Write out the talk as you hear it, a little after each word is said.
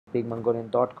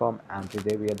bigmongolian.com, and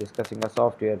today we are discussing a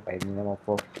software by the name of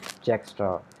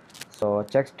Checkster. So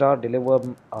Checkstar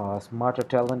deliver smarter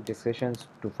talent decisions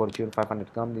to Fortune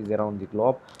 500 companies around the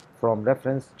globe, from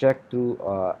reference check to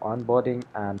onboarding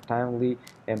and timely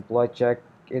employee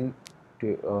check-in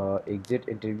to exit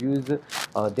interviews.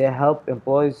 They help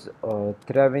employees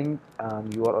thriving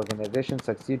and your organization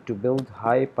succeed to build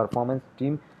high performance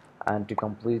team and to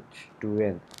complete to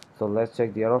win. So let's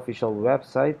check their official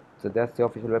website. So that's the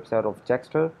official website of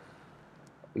Checkster.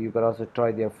 You can also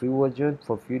try their free version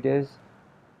for a few days.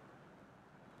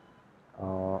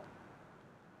 uh,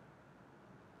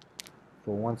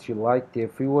 so once you like their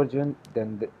free version,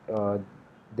 then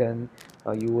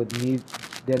you would need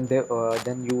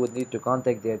then you would need to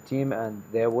contact their team, and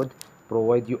they would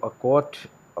provide you a quote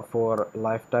for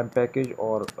lifetime package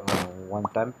or one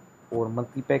time or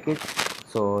monthly package.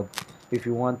 So if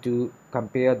you want to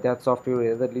compare that software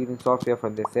with other leading software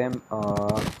from the same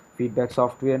feedback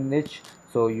software niche,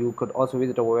 so you could also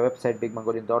visit our website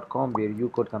bigmongolian.com, where you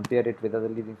could compare it with other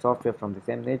leading software from the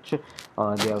same niche.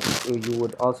 You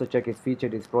would also check its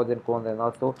features, its pros and cons, and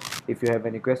also if you have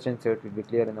any questions, so it will be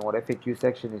clear in our FAQ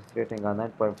section. It's rating a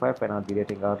 9.5, and I'll be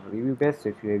rating our review best. So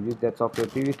if you have used that software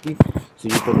previously, so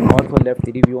you could also left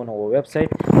the review on our website.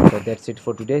 So that's it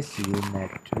for today. See you in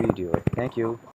next video. Thank you.